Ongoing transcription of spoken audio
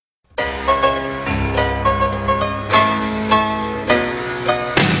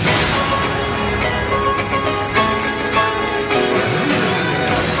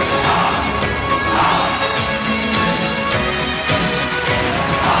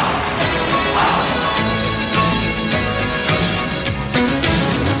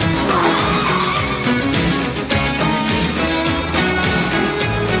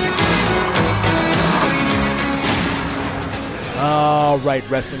right,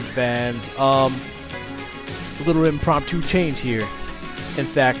 wrestling fans. A little impromptu change here. In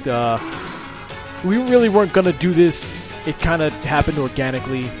fact, we really weren't gonna do this. It kind of happened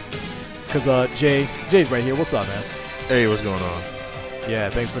organically because Jay's right here. What's up, man? Hey, what's going on? Yeah,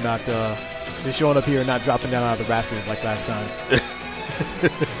 thanks for not just showing up here and not dropping down out of the rafters like last time.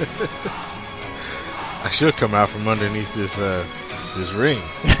 I should come out from underneath this ring.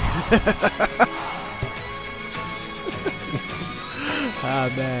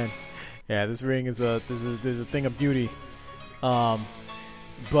 Ah, man. Yeah, this ring is a thing of beauty. But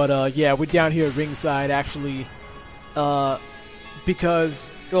yeah, we're down here at ringside actually, because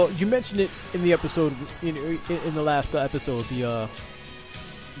you mentioned it in the episode in the last episode,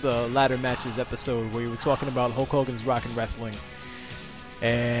 the ladder matches episode where you were talking about Hulk Hogan's Rockin' Wrestling,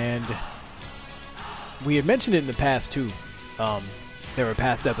 and we had mentioned it in the past too. There were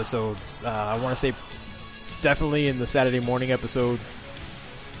past episodes. I want to say definitely in the Saturday morning episode.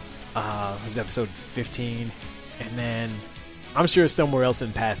 It was episode 15, and then I'm sure somewhere else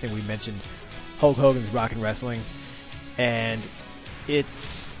in passing we mentioned Hulk Hogan's Rockin' Wrestling, and it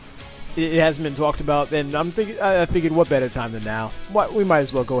hasn't been talked about. And I figured, what better time than now? We might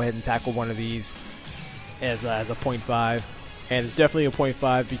as well go ahead and tackle one of these as a 0.5, and it's definitely a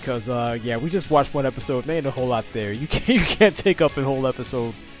 0.5 because yeah, we just watched one episode. There ain't a whole lot there. You can't take up a whole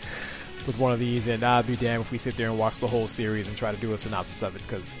episode with one of these, and I'd be damned if we sit there and watch the whole series and try to do a synopsis of it.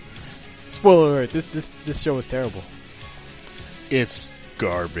 Because spoiler alert, this show is terrible. It's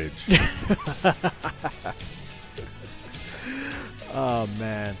garbage. Oh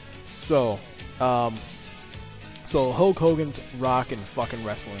man. So Hulk Hogan's Rockin' fucking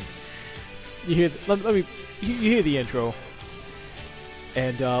Wrestling. You hear you hear the intro,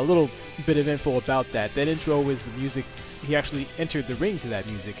 and a little bit of info about that. That intro is the music. He actually entered the ring to that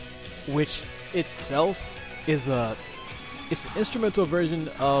music, which itself is it's an instrumental version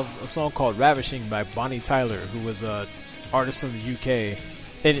of a song called "Ravishing" by Bonnie Tyler, who was a artist from the UK,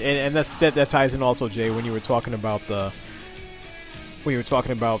 and that ties in also, Jay, when you were talking about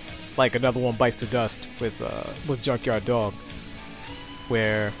like Another One Bites the Dust with Junkyard Dog,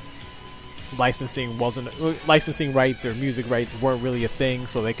 where licensing rights or music rights weren't really a thing,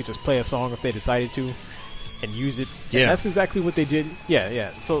 so they could just play a song if they decided to and use it. Yeah, and that's exactly what they did.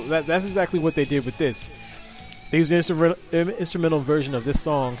 Yeah. So that's exactly what they did with this. They used an instrumental version of this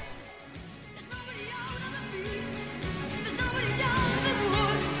song.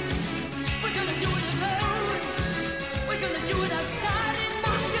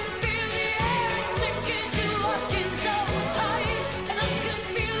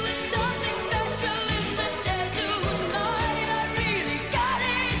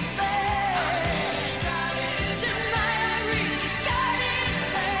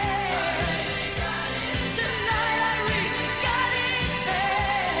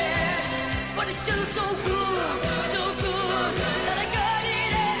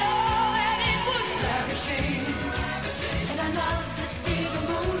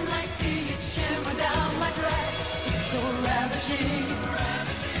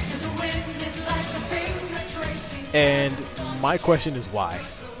 And my question is why?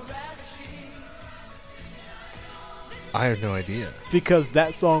 I have no idea. Because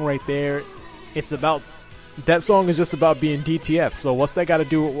that song right there, that song is just about being DTF. So what's that got to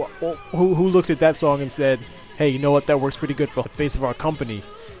do with who looked at that song and said, hey, you know what, that works pretty good for the face of our company,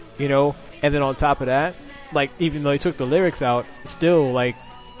 you know? And then on top of that, like, even though he took the lyrics out, still, like,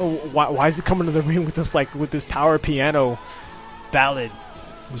 why is he coming to the ring with this power piano ballad?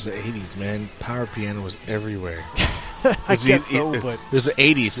 It was the 80s, man. Power piano was everywhere. I guess so, but... It was the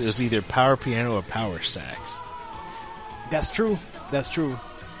 80s. It was either power piano or power sax. That's true.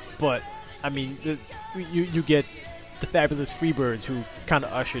 But, I mean, you get the Fabulous Freebirds, who kind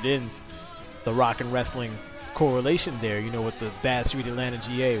of ushered in the rock and wrestling correlation there, you know, with the Bad Street Atlanta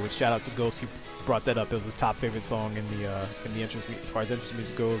GA, which shout out to Ghost, he brought that up. It was his top favorite song in the entrance, as far as entrance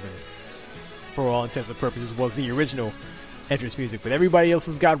music goes, and for all intents and purposes was the original entrance music. But everybody else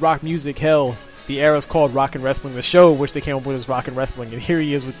has got rock music. Hell, the era's called Rockin' Wrestling. The show which they came up with is Rockin' Wrestling, and here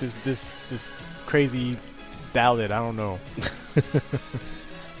he is with this crazy ballad. I don't know.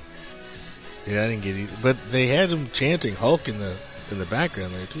 Yeah, I didn't get it, but they had him chanting Hulk in the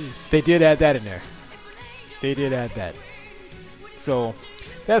background there too. They did add that in there. They did add that. So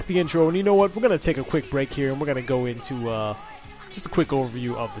that's the intro, and you know what? We're gonna take a quick break here, and we're gonna go into just a quick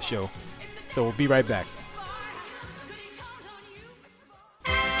overview of the show. So we'll be right back.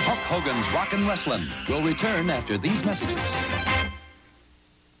 Hulk Hogan's Rockin' Wrestling will return after these messages.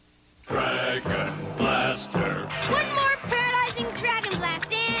 Dragon Blaster. One more paralyzing Dragon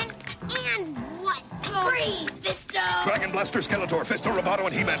Blast, and what? Freeze, Fisto! Dragon Blaster Blaster, Skeletor, Fisto, Roboto,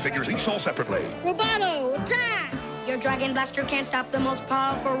 and He-Man figures, each sold separately. Roboto, attack! Your Dragon Blaster can't stop the most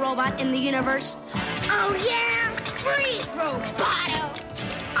powerful robot in the universe. Oh, yeah? Freeze, Roboto!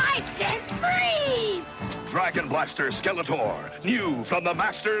 I said freeze! Dragon Blaster, Skeletor, new from the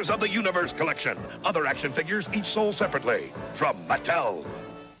Masters of the Universe collection. Other action figures, each sold separately. From Mattel.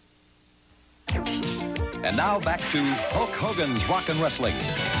 And now back to Hulk Hogan's Rockin' Wrestling.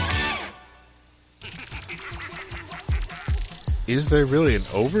 Is there really an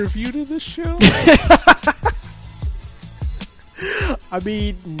overview to this show? I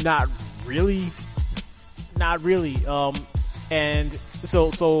mean, not really. And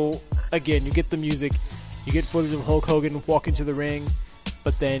so again, you get the music, you get footage of Hulk Hogan walking to the ring,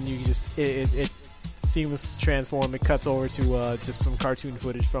 but then you just it seems transform. It cuts over to just some cartoon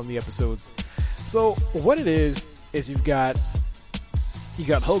footage from the episodes. So what it is you got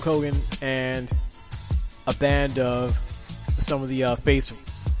Hulk Hogan and a band of some of the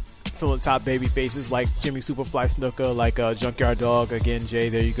some of the top baby faces like Jimmy Superfly Snuka, like Junkyard Dog. Again, Jay,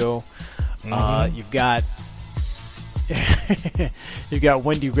 there you go. Mm-hmm. You've got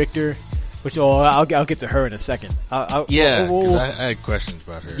Wendy Richter, which I'll get to her in a second. I had questions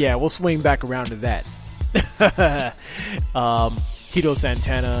about her. Yeah, we'll swing back around to that. Tito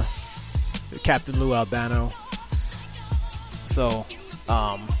Santana, Captain Lou Albano. So,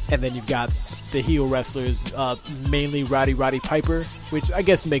 and then you've got the heel wrestlers, mainly Roddy Piper, which I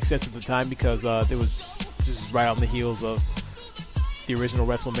guess makes sense at the time because it was just right on the heels of the original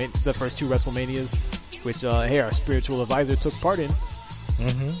WrestleMania, the first two WrestleManias, which our spiritual advisor took part in.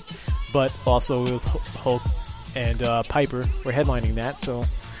 Mm-hmm. But also it was Hulk and Piper were headlining that, so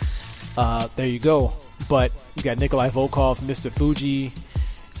there you go. But you got Nikolai Volkov, Mr. Fuji,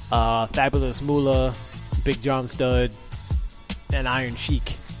 Fabulous Moolah, Big John Studd, and Iron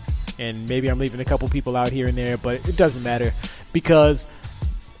Sheik. And maybe I'm leaving a couple people out here and there, but it doesn't matter because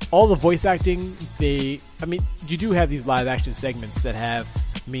all the voice acting, you do have these live action segments that have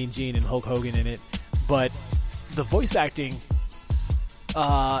Mean Gene and Hulk Hogan in it, but the voice acting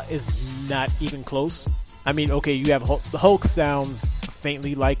is not even close. I mean, okay, you have the Hulk sounds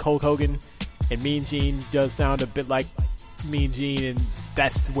faintly like Hulk Hogan, and Mean Gene does sound a bit like Mean Gene, and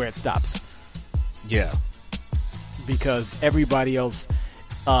that's where it stops. Yeah. Because everybody else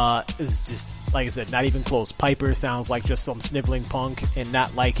is just, like I said, not even close. Piper sounds like just some sniveling punk, and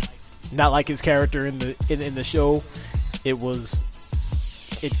not like his character in the show. It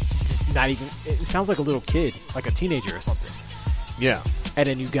just not even. It sounds like a little kid, like a teenager or something. Yeah. And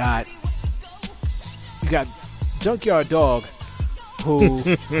then you got Junkyard Dog, who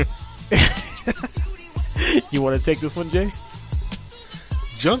you want to take this one, Jay?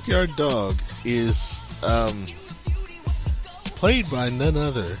 Junkyard Dog is played by none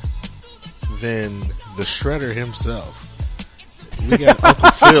other than the Shredder himself. We got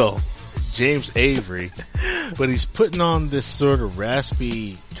Uncle Phil, James Avery, but he's putting on this sort of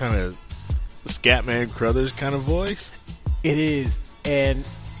raspy kind of Scatman Crothers kind of voice. It is, and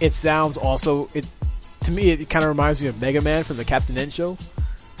it sounds also. To me, it kind of reminds me of Mega Man from the Captain N show.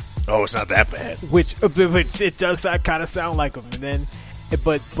 Oh, it's not that bad. Which it does kind of sound like him, and then,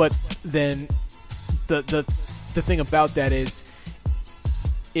 but then the thing about that is,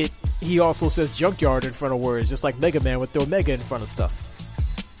 he also says Junkyard in front of words, just like Mega Man would throw Mega in front of stuff.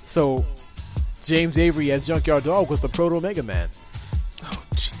 So James Avery as Junkyard Dog was the proto Mega Man. Oh,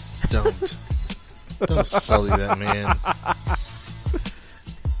 jeez, don't sully that man.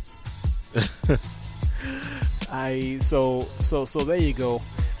 So there you go.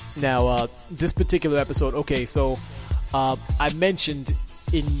 Now this particular episode. Okay, so I mentioned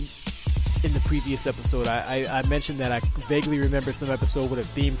in the previous episode, I mentioned that I vaguely remember some episode with a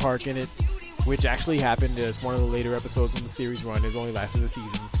theme park in it, which actually happened as one of the later episodes in the series run. It only lasted a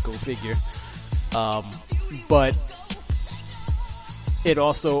season. Go figure. But it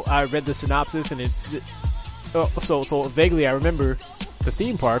also, I read the synopsis, and so vaguely I remember the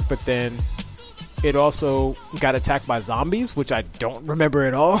theme park, but then it also got attacked by zombies, which I don't remember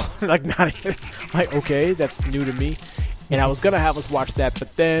at all. Okay, that's new to me. And I was gonna have us watch that,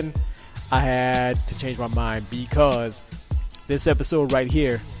 but then I had to change my mind because this episode right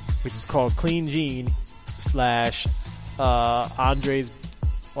here, which is called Clean Gene / Andre's.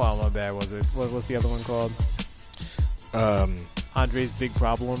 Well, my bad. Was it? What's the other one called? Andre's Big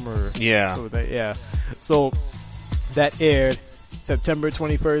Problem, or yeah, yeah. So that aired September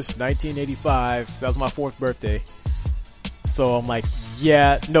 21st, 1985. That was my 4th birthday. So I'm like,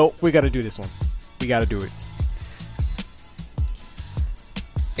 yeah, no, we got to do this one. We got to do it.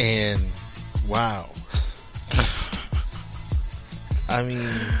 And wow. I mean,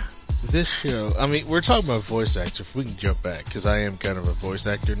 this show, I mean, we're talking about voice actors. If we can jump back, because I am kind of a voice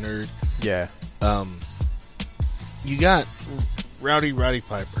actor nerd. Yeah. You got Rowdy Roddy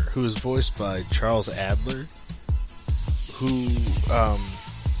Piper, who is voiced by Charles Adler, who,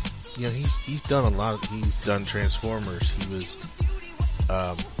 he's done a lot of, he's done Transformers. He was,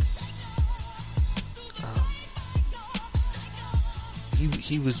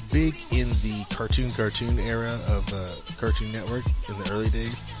 he was big in the cartoon era of Cartoon Network in the early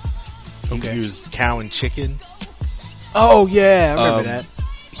days. Okay. He was Cow and Chicken. Oh yeah, I remember that.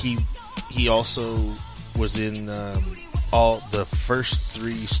 He also was in all the first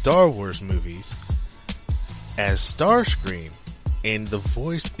 3 Star Wars movies as Starscream, and the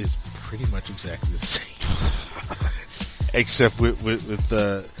voice is pretty much exactly the same, except with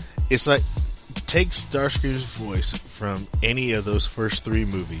the. It's like take Starscream's voice from any of those first 3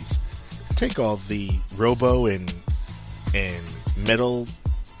 movies, take all the robo and metal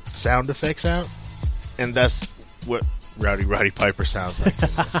sound effects out, and that's what Rowdy Roddy Piper sounds like in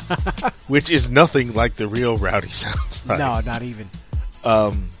this, which is nothing like the real Rowdy sounds like. No, not even.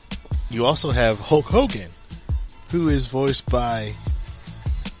 You also have Hulk Hogan, who is voiced by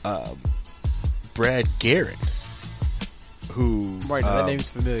Brad Garrett, who Right, that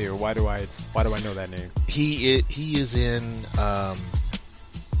name's familiar. Why do I know that name? He is in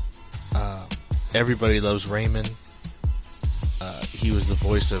Everybody Loves Raymond. He was the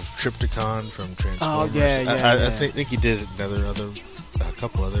voice of Trypticon from Transformers. Oh yeah. I think he did a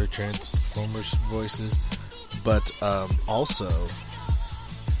couple other Transformers voices, but also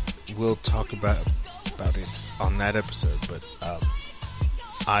we'll talk about it on that episode. But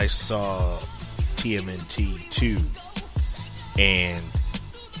I saw TMNT 2, and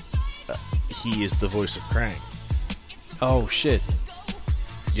he is the voice of Krang. Oh shit.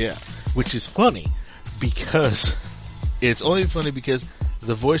 Yeah, which is funny because. It's only funny because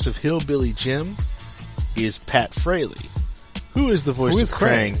the voice of Hillbilly Jim is Pat Fraley, who is the voice of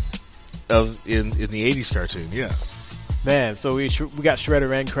Krang in the 80s cartoon. Yeah, man. So we got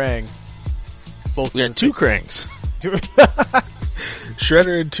Shredder and Krang. Both. We got 2 Krangs.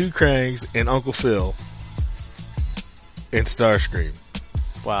 Shredder and 2 Krangs and Uncle Phil and Starscream.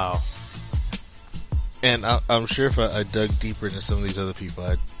 Wow. And I'm sure if I dug deeper into some of these other people,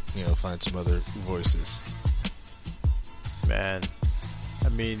 I'd find some other voices. Man, I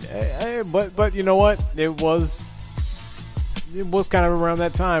mean, but you know what? It was kind of around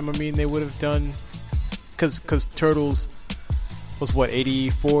that time. I mean, they would have done because Turtles was what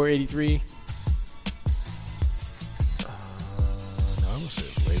 84, 83. No, I would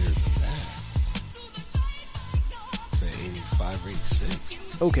say later than that. Say 85 or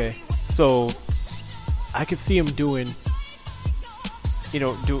 86. Okay, so I could see him doing,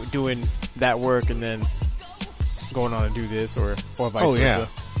 doing that work and then going on to do this or vice versa. Yeah.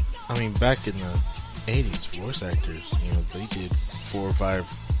 I mean, back in the 80s, voice actors, they did 4 or 5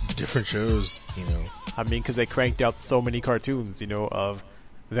 different shows, I mean, because they cranked out so many cartoons, of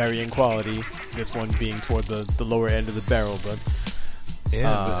varying quality. This one being toward the lower end of the barrel, but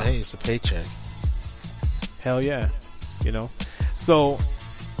yeah, but hey, it's a paycheck. Hell yeah, So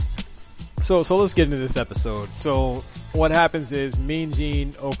let's get into this episode. So what happens is Mean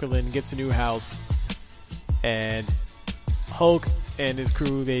Gene Okerlund gets a new house. And Hulk and his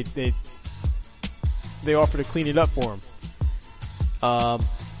crew, they offer to clean it up for him. On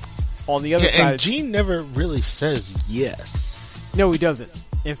the other side, and Gene never really says yes. No, he doesn't.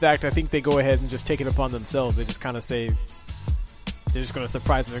 In fact, I think they go ahead and just take it upon themselves. They just kind of say they're just going to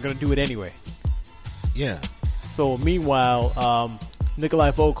surprise him. They're going to do it anyway. Yeah. So meanwhile, Nikolai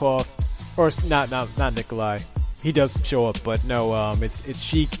Volkov, or not Nikolai, he does show up, but no, it's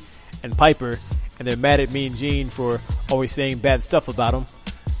Sheik and Piper. And they're mad at Mean Gene for always saying bad stuff about him.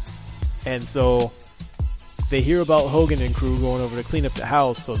 And so they hear about Hogan and crew going over to clean up the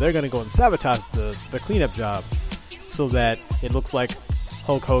house, so they're going to go and sabotage the cleanup job so that it looks like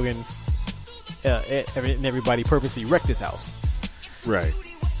Hulk Hogan and everybody purposely wrecked his house. Right.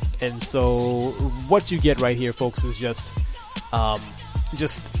 And so what you get right here, folks, is just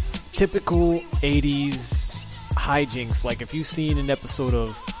typical 80s hijinks. Like if you've seen an episode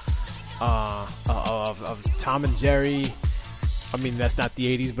of Tom and Jerry, I mean that's not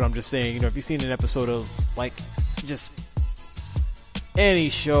the 80s, but I'm just saying, if you've seen an episode of like just any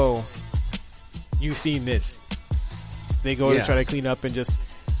show, you've seen this. They go to try to clean up, and just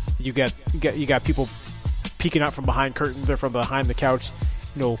you got people peeking out from behind curtains or from behind the couch,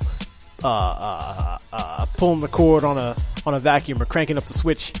 pulling the cord on a vacuum or cranking up the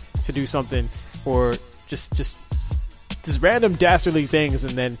switch to do something, or just random dastardly things,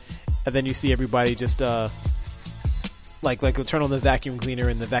 and then you see everybody just like turn on the vacuum cleaner,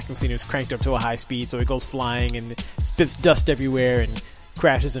 and the vacuum cleaner is cranked up to a high speed, so it goes flying and spits dust everywhere and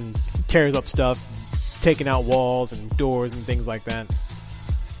crashes and tears up stuff, taking out walls and doors and things like that.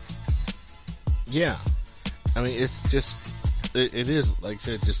 Yeah, I mean, it's just it is, like I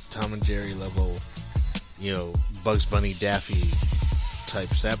said, just Tom and Jerry level, Bugs Bunny, Daffy type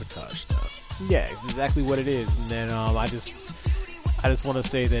sabotage stuff. Yeah, it's exactly what it is. And then I just want to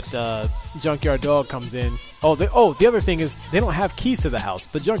say that Junkyard Dog comes in. The other thing is they don't have keys to the house,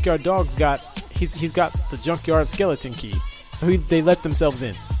 but Junkyard Dog's got he's got the Junkyard Skeleton key, so they let themselves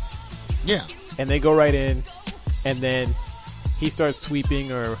in. Yeah, and they go right in, and then he starts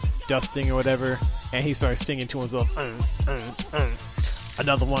sweeping or dusting or whatever, and he starts singing to himself.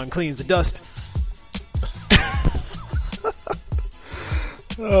 Another one cleans the dust.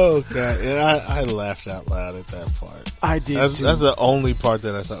 Oh god, and I laughed out loud at that part. I did too. That's the only part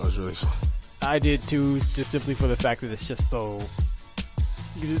that I thought was really funny. I did too, just simply for the fact that it's just so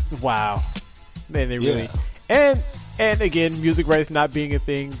wow. Man, they really and again, music rights not being a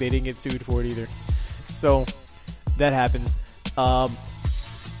thing, they didn't get sued for it either. So that happens.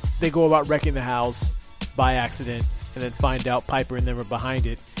 They go about wrecking the house by accident, and then find out Piper and them are behind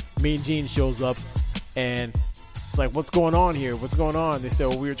it. Mean Gene shows up, and it's like, what's going on here? What's going on? They said,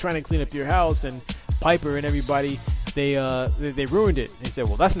 well, we were trying to clean up your house, and Piper and everybody, they ruined it. They said,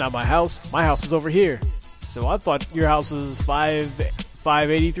 well, that's not my house. My house is over here. So I thought your house was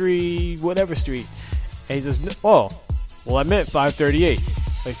 583 whatever street. And he says, oh, well, I meant 538.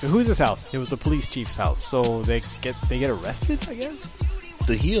 Like, so who's this house? It was the police chief's house. So they get arrested, I guess?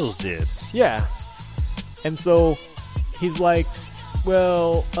 The heels did. Yeah. And so he's like,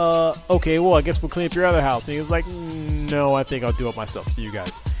 well, okay, well, I guess we'll clean up your other house. And he was like, no, I think I'll do it myself. See you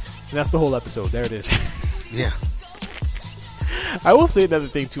guys. And that's the whole episode. There it is. Yeah. I will say another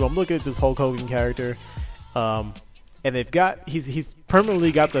thing, too. I'm looking at this Hulk Hogan character. And he's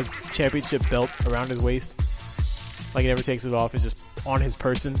permanently got the championship belt around his waist. Like, he never takes it off. It's just on his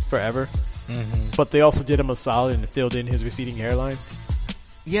person forever. Mm-hmm. But they also did him a solid and filled in his receding hairline.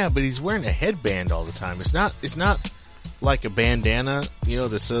 Yeah, but he's wearing a headband all the time. It's not like a bandana,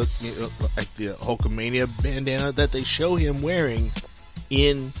 that's like the Hulkamania bandana that they show him wearing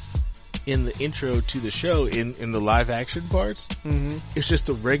in the intro to the show in the live action parts. Mm-hmm. It's just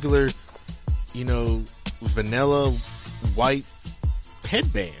a regular, vanilla white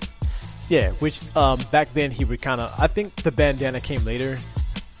headband. Yeah, which back then he would kind of. I think the bandana came later.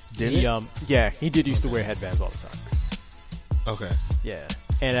 Did it? Yeah, he did used to wear headbands all the time. Okay. Yeah,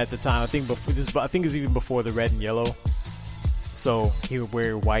 and at the time, I think it's even before the red and yellow. So he would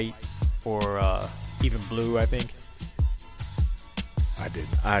wear white or even blue, I think. I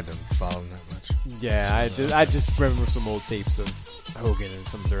didn't follow him that much. Yeah, I just remember some old tapes of Hogan and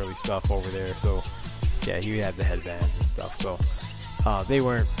some of his early stuff over there. So yeah, he had the headbands and stuff. So they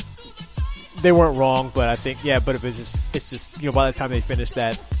weren't wrong, but I think but it's just by the time they finished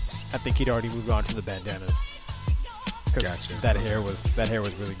that, I think he'd already moved on to the bandanas. Gotcha. That hair was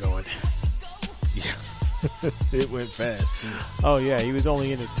really going. Yeah. It went fast too. Oh yeah, he was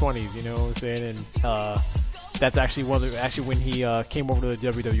only in his 20s, you know what I'm saying? And that's actually when he came over to the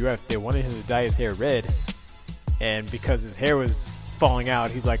WWF, they wanted him to dye his hair red, and because his hair was falling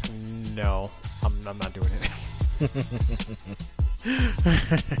out, he's like, no, I'm not doing it.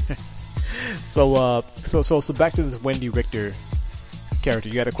 So back to this Wendy Richter character.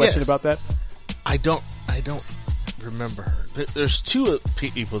 You got a question about that? I don't remember her. There's two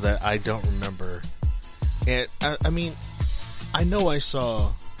people that I don't remember. And, I mean, I know I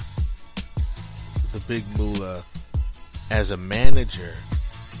saw the Big Moolah as a manager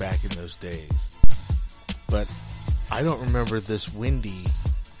back in those days. But I don't remember this Wendy.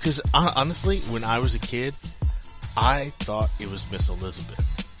 Because, honestly, when I was a kid, I thought it was Miss Elizabeth.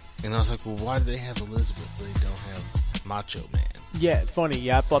 And I was like, well, why do they have Elizabeth but they don't have Macho Man? Yeah, it's funny.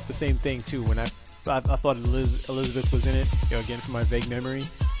 Yeah, I thought the same thing, too. When I thought Elizabeth was in it, again, from my vague memory.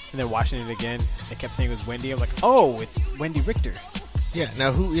 And then watching it again, they kept saying it was Wendy. I'm like, oh, it's Wendy Richter. Yeah,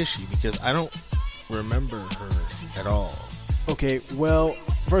 now who is she? Because I don't remember her at all. Okay, well,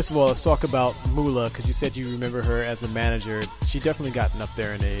 first of all, let's talk about Moolah, because you said you remember her as a manager. She definitely gotten up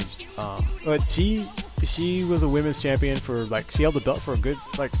there in age. But she was a women's champion for, she held the belt for a good,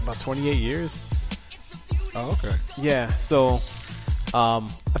 about 28 years. Oh, okay. Yeah, so I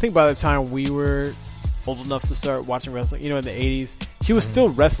think by the time we were old enough to start watching wrestling, in the 80s, she was still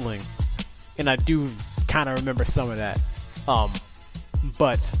wrestling, and I do kind of remember some of that.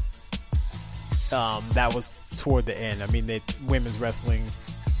 But that was toward the end. I mean, women's wrestling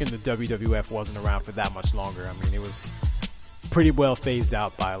in the WWF wasn't around for that much longer. I mean, it was pretty well phased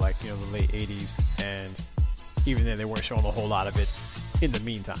out by the late 80s, and even then they weren't showing a whole lot of it in the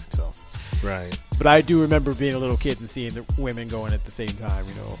meantime. So, Right. but I do remember being a little kid and seeing the women going at the same time.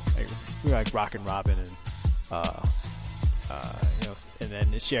 Like Rockin' Robin and and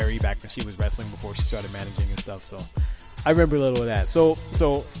then Sherry back when she was wrestling before she started managing and stuff. So I remember a little of that. So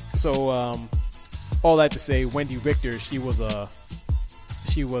all that to say, Wendy Richter, she was a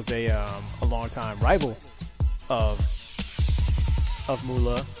longtime rival of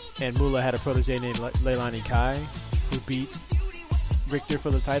Moolah, and Moolah had a protege named Leilani Kai who beat Richter for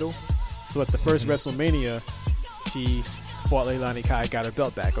the title. So at the first WrestleMania, she fought Leilani Kai, got her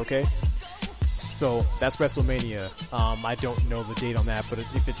belt back. Okay. So that's WrestleMania. I don't know the date on that, but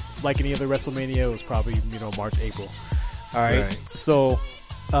if it's like any other WrestleMania, it was probably March, April. All right. So,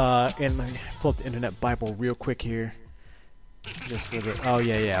 and let me pull up the Internet Bible real quick here, just for the. Oh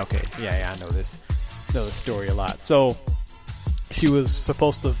yeah, okay, yeah. I know this. Know the story a lot. So she was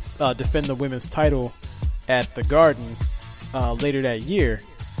supposed to defend the women's title at the Garden later that year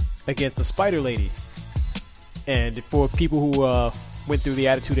against the Spider Lady. And for people who went through the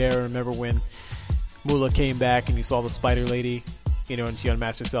Attitude Era, remember when Moolah came back and you saw the Spider Lady, and she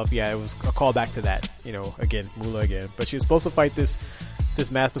unmasked herself. Yeah, it was a callback to that. Again, Moolah again. But she was supposed to fight this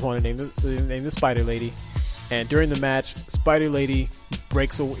masked opponent named the Spider Lady. And during the match, Spider Lady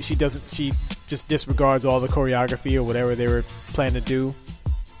breaks away. She just disregards all the choreography or whatever they were planning to do,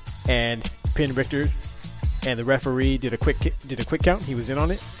 and pinned Richter. And the referee did a quick count. He was in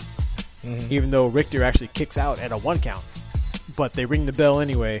on it, even though Richter actually kicks out at a 1 count. But they ring the bell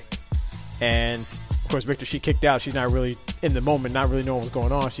anyway, and of course Richter, she kicked out. She's not really in the moment, not really knowing what's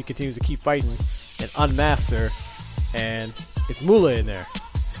going on. She continues to keep fighting and unmasks her, and it's Moolah in there.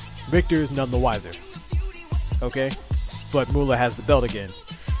 Richter is none the wiser. Okay, but Moolah has the belt again.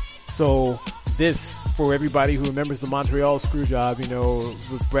 So this, for everybody who remembers the Montreal Screwjob,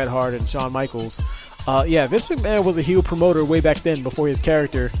 with Bret Hart and Shawn Michaels. Vince McMahon was a heel promoter way back then before his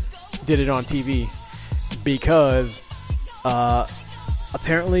character did it on TV, because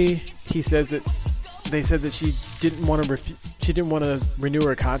apparently he says that they said that she didn't want to renew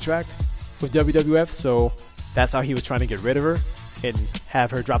her contract with WWF, so that's how he was trying to get rid of her and have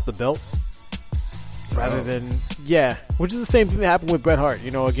her drop the belt. Rather than, which is the same thing that happened with Bret Hart.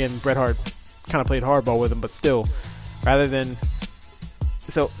 Again, Bret Hart kind of played hardball with him, but still, rather than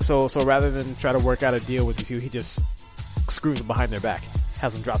try to work out a deal with these two, he just screws them behind their back,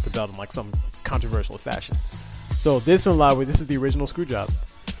 has them drop the belt in like some controversial fashion. So this is the original Screwjob.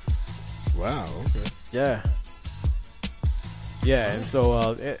 Wow. Okay. Yeah. And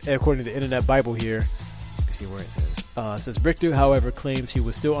so according to the Internet Bible here, let's see where it says. It says Richter, however, claims he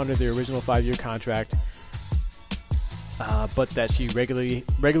was still under the original 5-year contract, but that she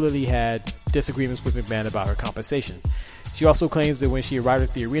regularly had disagreements with McMahon about her compensation. She also claims that when she arrived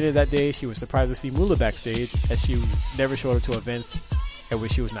at the arena that day, she was surprised to see Moolah backstage, as she never showed up to events at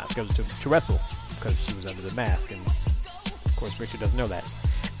which she was not scheduled to wrestle because she was under the mask, and of course Richter doesn't know that.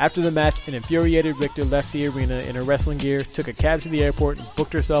 After the match, an infuriated Richter left the arena in her wrestling gear, took a cab to the airport, and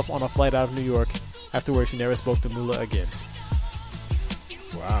booked herself on a flight out of New York, afterwards she never spoke to Moolah again.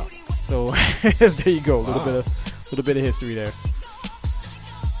 Wow. So there you go, a little bit of history there.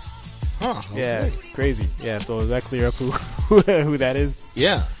 Huh. Okay. Yeah, crazy. Yeah, so does that clear up who that is?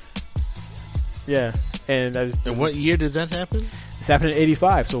 Yeah. Yeah, and what year did that happen? This happened in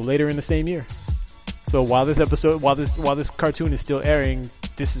 '85, so later in the same year. So while this cartoon is still airing,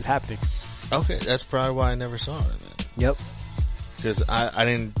 this is happening. Okay, that's probably why I never saw it then. Yep. Because I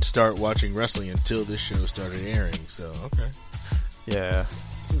didn't start watching wrestling until this show started airing. So okay. Yeah.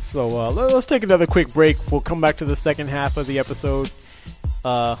 So let's take another quick break. We'll come back to the second half of the episode.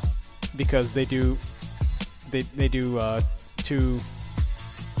 Because they do two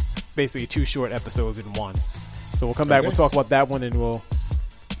short episodes in one. So we'll come back. We'll talk about that one, and we'll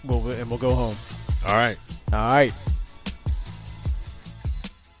go home. All right.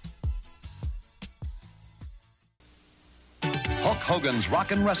 Hulk Hogan's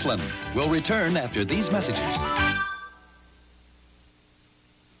Rockin' Wrestling will return after these messages.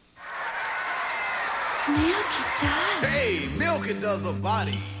 Milky does. Hey, milking does a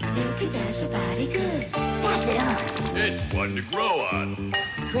body. Milky does a body good. Pass it on. It's one to grow on.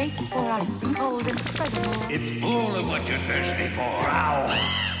 Great for ice and cold and furthermore. It's full of what you're thirsty for. Ow.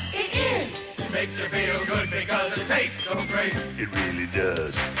 It is. Makes you feel good because it tastes so great. It really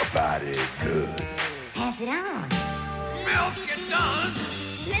does a body good. Pass it on. Milk it does.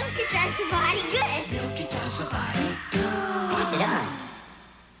 Milky does a body good. Milky does a body good. Pass it on.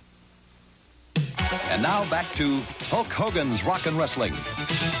 And now back to Hulk Hogan's Rockin' Wrestling.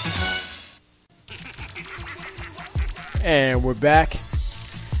 And we're back.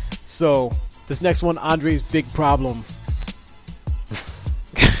 So This next one, Andre's Big Problem.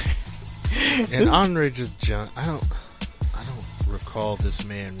 And Andre just I don't recall this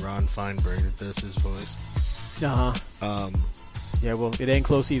man Ron Feinberg that does his voice. Yeah, well, it ain't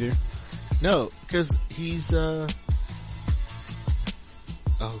close either. No, because he's but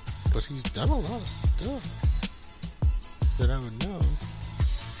he's done a lot of stuff that I would know.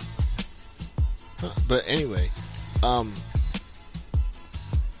 But anyway,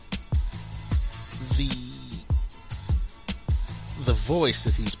 the voice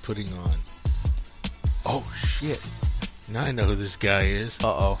that he's putting on. Oh shit! Now I know who this guy is.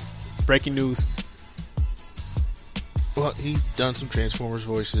 Breaking news. Well, he done some Transformers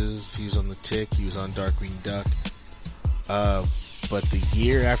voices. He was on The Tick. He was on Darkwing Duck. But the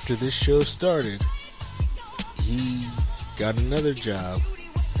year after this show started, he got another job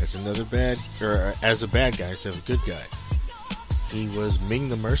as as a bad guy instead of a good guy. He was Ming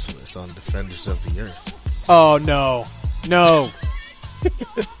the Merciless on Defenders of the Earth. Oh no.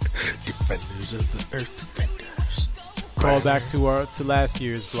 Defenders of the Earth, defenders. Call back to last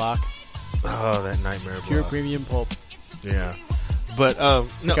year's block. Oh, that nightmare block. Pure premium pulp. Yeah. But no.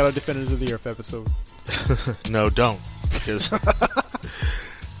 Got our Defenders of the Earth episode. No, don't. Because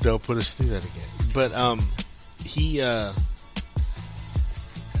don't put us through that again. But he Andre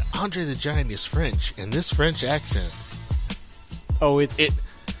the Giant is French, and this French accent,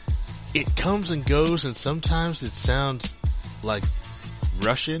 it comes and goes, and sometimes it sounds like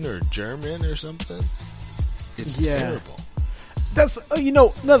Russian or German or something. It's terrible. That's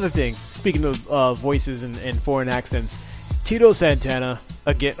another thing. Speaking of voices and foreign accents, Tito Santana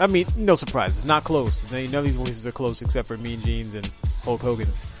again. I mean, no surprise. It's not close. None of these voices are close except for Mean Gene's and Hulk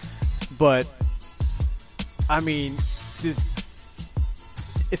Hogan's. But I mean,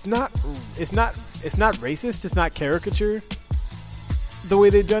 it's not racist. It's not caricature the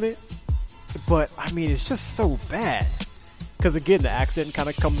way they've done it. But I mean, it's just so bad because again, the accent kind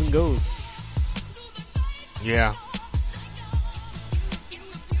of comes and goes. Yeah.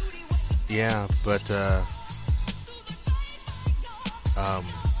 Yeah, but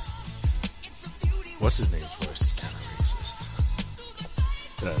what's his name's voice is kind of racist.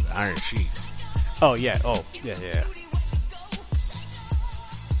 The Iron Sheik. Oh yeah.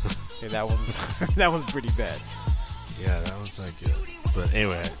 Yeah, that one's pretty bad. Yeah, that one's not good. But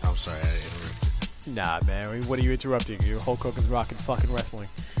anyway, I'm sorry I interrupted. Nah, man. What are you interrupting? You're Hulk Hogan's Rockin' fucking Wrestling.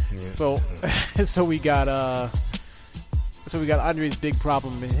 Yeah. So we got Andre's big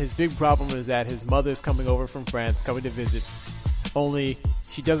problem, and his big problem is that his mother's coming over from France, coming to visit. Only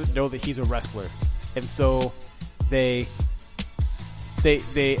she doesn't know that he's a wrestler, and so they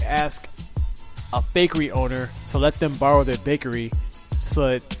ask a bakery owner to let them borrow their bakery so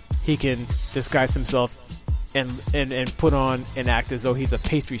that he can disguise himself and put on and act as though he's a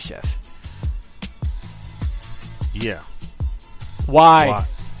pastry chef. Yeah. Why?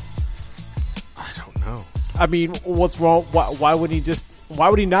 I don't know. I mean, what's wrong? Why would he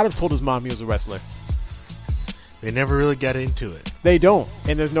not have told his mom he was a wrestler? They never really got into it. They don't,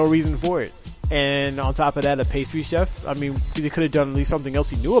 and there's no reason for it. And on top of that, a pastry chef. I mean, he could have done at least something else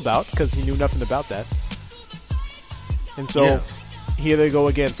he knew about because he knew nothing about that. And so here they go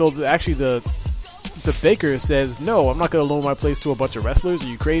again. So actually, the baker says, "No, I'm not going to loan my place to a bunch of wrestlers. Are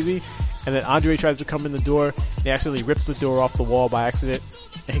you crazy?" And then Andre tries to come in the door, and he accidentally rips the door off the wall by accident.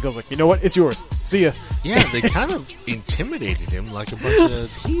 And he goes like, "You know what? It's yours. See ya." Yeah, they kind of intimidated him like a bunch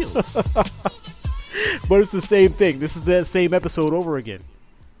of heels. But it's the same thing. This is the same episode over again.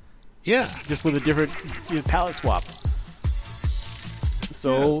 Yeah. Just with a different palette swap.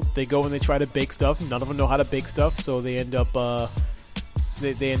 So they go and they try to bake stuff. None of them know how to bake stuff, so they end up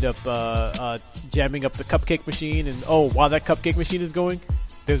jamming up the cupcake machine. And while that cupcake machine is going,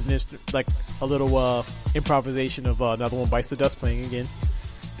 there's a little improvisation of Another One Bites the Dust playing again.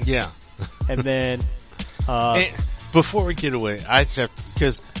 Yeah. And then and before we get away, I just have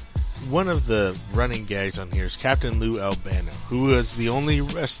because one of the running gags on here is Captain Lou Albano, who was the only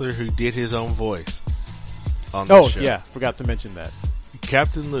wrestler who did his own voice on the show. Oh yeah, forgot to mention that.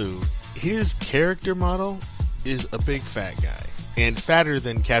 Captain Lou, his character model is a big fat guy, and fatter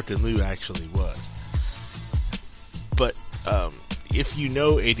than Captain Lou actually was. But if you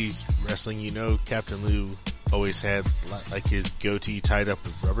know 80s wrestling, you know Captain Lou always had like his goatee tied up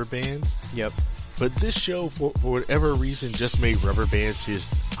with rubber bands. Yep. But this show, for whatever reason, just made rubber bands his...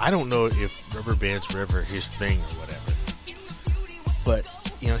 I don't know if rubber bands were ever his thing or whatever. But,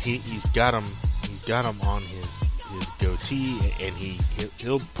 he's got them on his goatee, and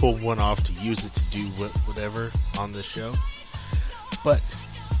he'll pull one off to use it to do whatever on the show. But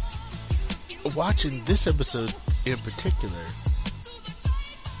watching this episode in particular,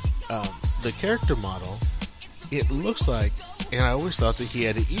 the character model, it looks like, and I always thought that he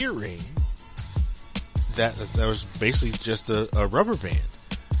had an earring that was basically just a rubber band.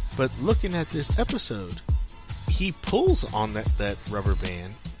 But looking at this episode, he pulls on that rubber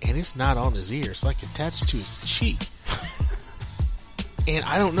band, and it's not on his ear. It's like attached to his cheek. And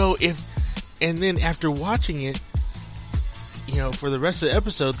I don't know if... And then after watching it, you know, for the rest of the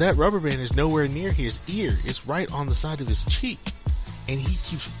episode, that rubber band is nowhere near his ear. It's right on the side of his cheek. And he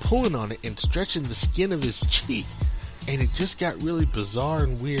keeps pulling on it and stretching the skin of his cheek. And it just got really bizarre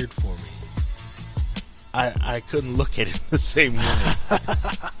and weird for me. I couldn't look at it the same way.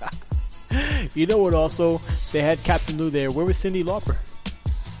 You know what, also? They had Captain Lou there. Where was Cyndi Lauper?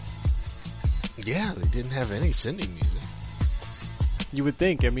 Yeah, they didn't have any Cyndi music. You would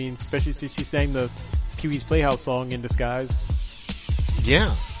think. I mean, especially since she sang the Pee-wee's Playhouse song in disguise.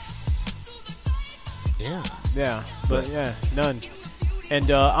 Yeah. Yeah, but yeah, none.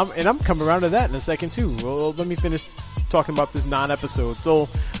 And I'm coming around to that in a second too. Well, let me finish talking about this non-episode. So,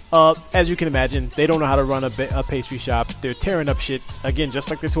 as you can imagine, they don't know how to run a pastry shop. They're tearing up shit again, just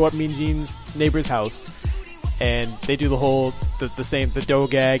like they tore up Mean Gene's neighbor's house. And they do the whole the dough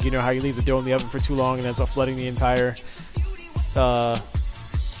gag. You know how you leave the dough in the oven for too long and ends up flooding the entire.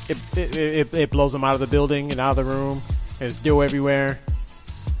 It blows them out of the building and out of the room. There's dough everywhere.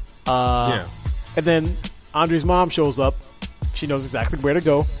 Yeah. And then Andre's mom shows up. She knows exactly where to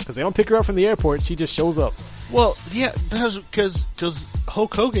go because they don't pick her up from the airport. She just shows up. Well, yeah, that's because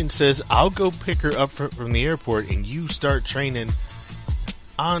Hulk Hogan says, I'll go pick her up from the airport and you start training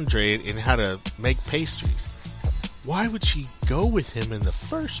Andre in how to make pastries. Why would she go with him in the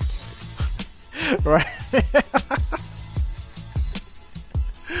first place? Right.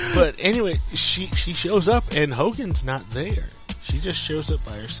 But anyway, she shows up and Hogan's not there. She just shows up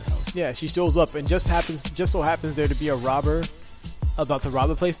by herself. Yeah, she shows up and just so happens there to be a robber about to rob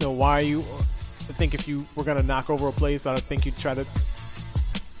the place. Now, why are you? I think if you were gonna knock over a place, I don't think you'd try to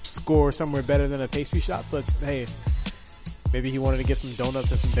score somewhere better than a pastry shop. But hey, maybe he wanted to get some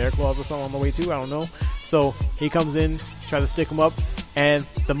donuts or some bear claws or something on the way too. I don't know. So he comes in, tries to stick him up, and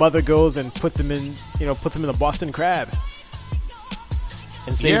the mother goes and puts him in the Boston Crab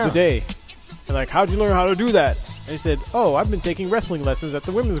and saves the day. And like, how'd you learn how to do that? And he said, "Oh, I've been taking wrestling lessons at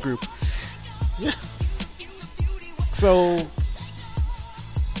the women's group." Yeah. So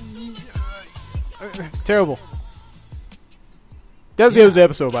terrible. That's the end of the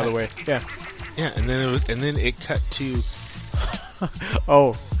episode, by the way. Yeah. Yeah, and then it cut to.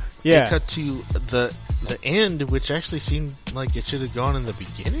 Oh, yeah. It cut to the end, which actually seemed like it should have gone in the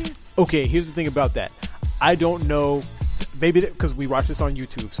beginning. Okay, here's the thing about that. I don't know. Maybe because we watched this on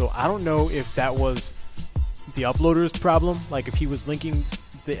YouTube, so I don't know if that was the uploader's problem. Like if he was linking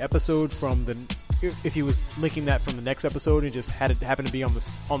the episode from if he was linking that from the next episode and just had it happen to be on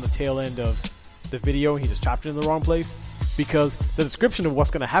the tail end of the video, and he just chopped it in the wrong place. Because the description of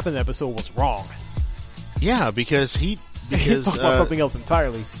what's going to happen in the episode was wrong. Yeah, because he talked about something else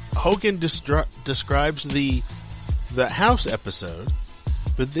entirely. Hogan describes the house episode,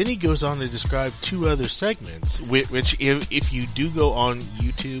 but then he goes on to describe two other segments, which if you do go on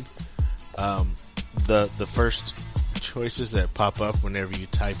YouTube, the first choices that pop up whenever you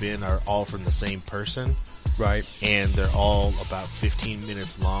type in are all from the same person. Right. And they're all about 15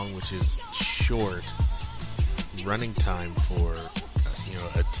 minutes long, which is short running time for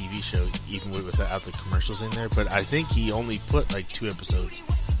a TV show, even without the commercials in there. But I think he only put like 2 episodes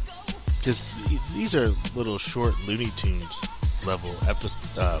because these are little short Looney Tunes level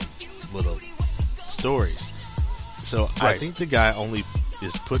little stories. So right. I think the guy only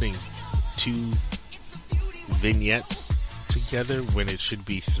is putting 2 vignettes together when it should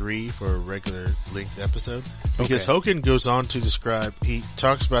be 3 for a regular length episode. Because Hogan goes on to describe, he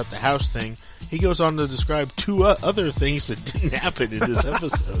talks about the house thing. He goes on to describe 2 other things that didn't happen in this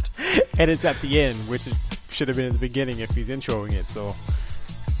episode. And it's at the end, which should have been at the beginning if he's introing it. So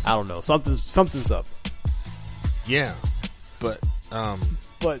I don't know. Something's up. Yeah. But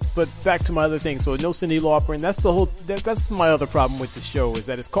back to my other thing. So no Cyndi Lauper, and that's my other problem with the show is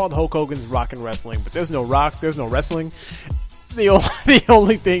that it's called Hulk Hogan's Rockin' Wrestling, but there's no rock, there's no wrestling. The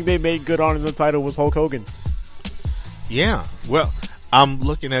only thing they made good on in the title was Hulk Hogan. Yeah. Well, I'm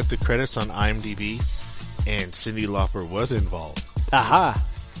looking at the credits on IMDb, and Cyndi Lauper was involved. Aha.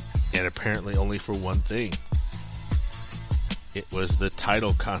 And apparently only for one thing. It was the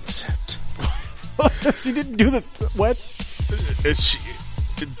title concept. She didn't do the what?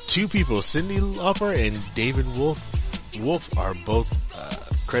 2 people, Cyndi Lauper and David Wolf. Wolf are both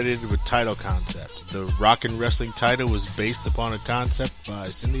credited with title concept. The Rockin' Wrestling title was based upon a concept by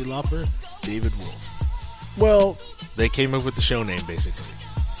Cyndi Lauper, David Wolf. Well, they came up with the show name, basically.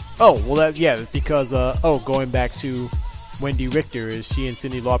 Oh, well, because going back to Wendy Richter, is she and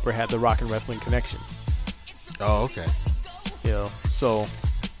Cyndi Lauper had the Rock and Wrestling connection. Oh, okay. So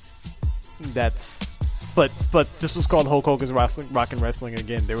that's but this was called Hulk Hogan's Rock and Wrestling.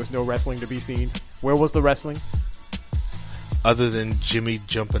 Again, there was no wrestling to be seen. Where was the wrestling? Other than Jimmy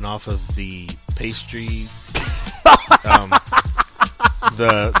jumping off of the pastry,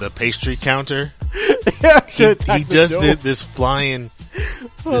 the pastry counter. he just did this flying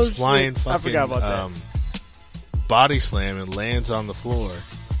fucking I forgot about that. body slam and lands on the floor,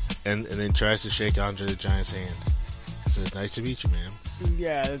 and then tries to shake Andre the Giant's hand. Says, "Nice to meet you, man."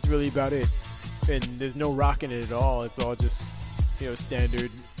 Yeah, that's really about it. And there's no rock in it at all. It's all just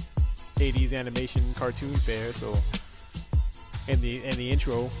standard 80s animation cartoon fare. So, and the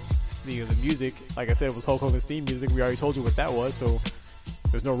intro, the music, like I said, it was Hulk Hogan's theme music. We already told you what that was. So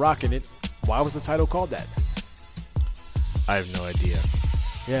there's no rock in it. Why was the title called that? I have no idea.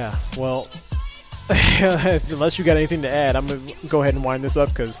 Yeah, well, unless you got anything to add, I'm going to go ahead and wind this up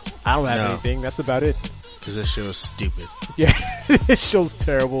because I don't have anything. That's about it. Because this show is stupid. Yeah, this show's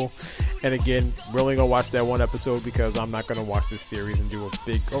terrible. And again, we're only going to watch that one episode because I'm not going to watch this series and do a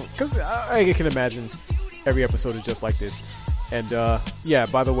big... Because I can imagine every episode is just like this. And,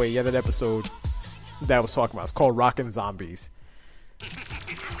 by the way, that episode that I was talking about, it's called Rockin' Zombies.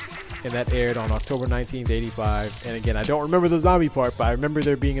 And that aired on October 19th, 85. And again, I don't remember the zombie part, but I remember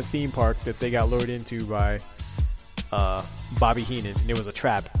there being a theme park that they got lured into by Bobby Heenan, and it was a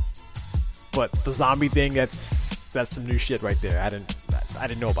trap. But the zombie thing, that's some new shit right there. I didn't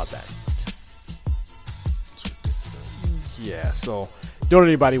know about that. Yeah, so don't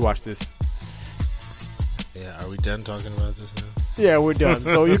anybody watch this. Yeah, are we done talking about this now? Yeah, we're done.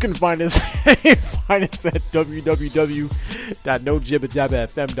 So you can find us at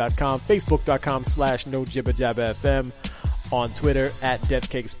www.nojibbajabbafm.com, facebook.com/nojibbajabbafm, on Twitter at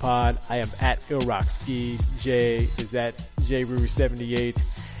DeathCakesPod. I am at IlRockSki. Jay is at JRuru78.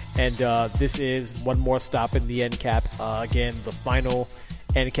 And this is one more stop in the end cap. Again, the final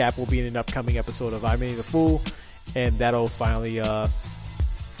end cap will be in an upcoming episode of I'm Eating the Fool. And that'll finally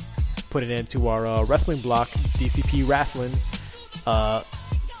put an end to our wrestling block, DCP Wrestling.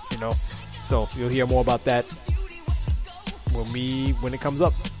 So you'll hear more about that when it comes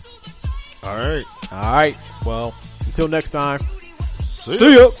up. All right. Well, until next time.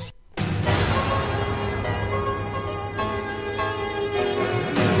 See ya.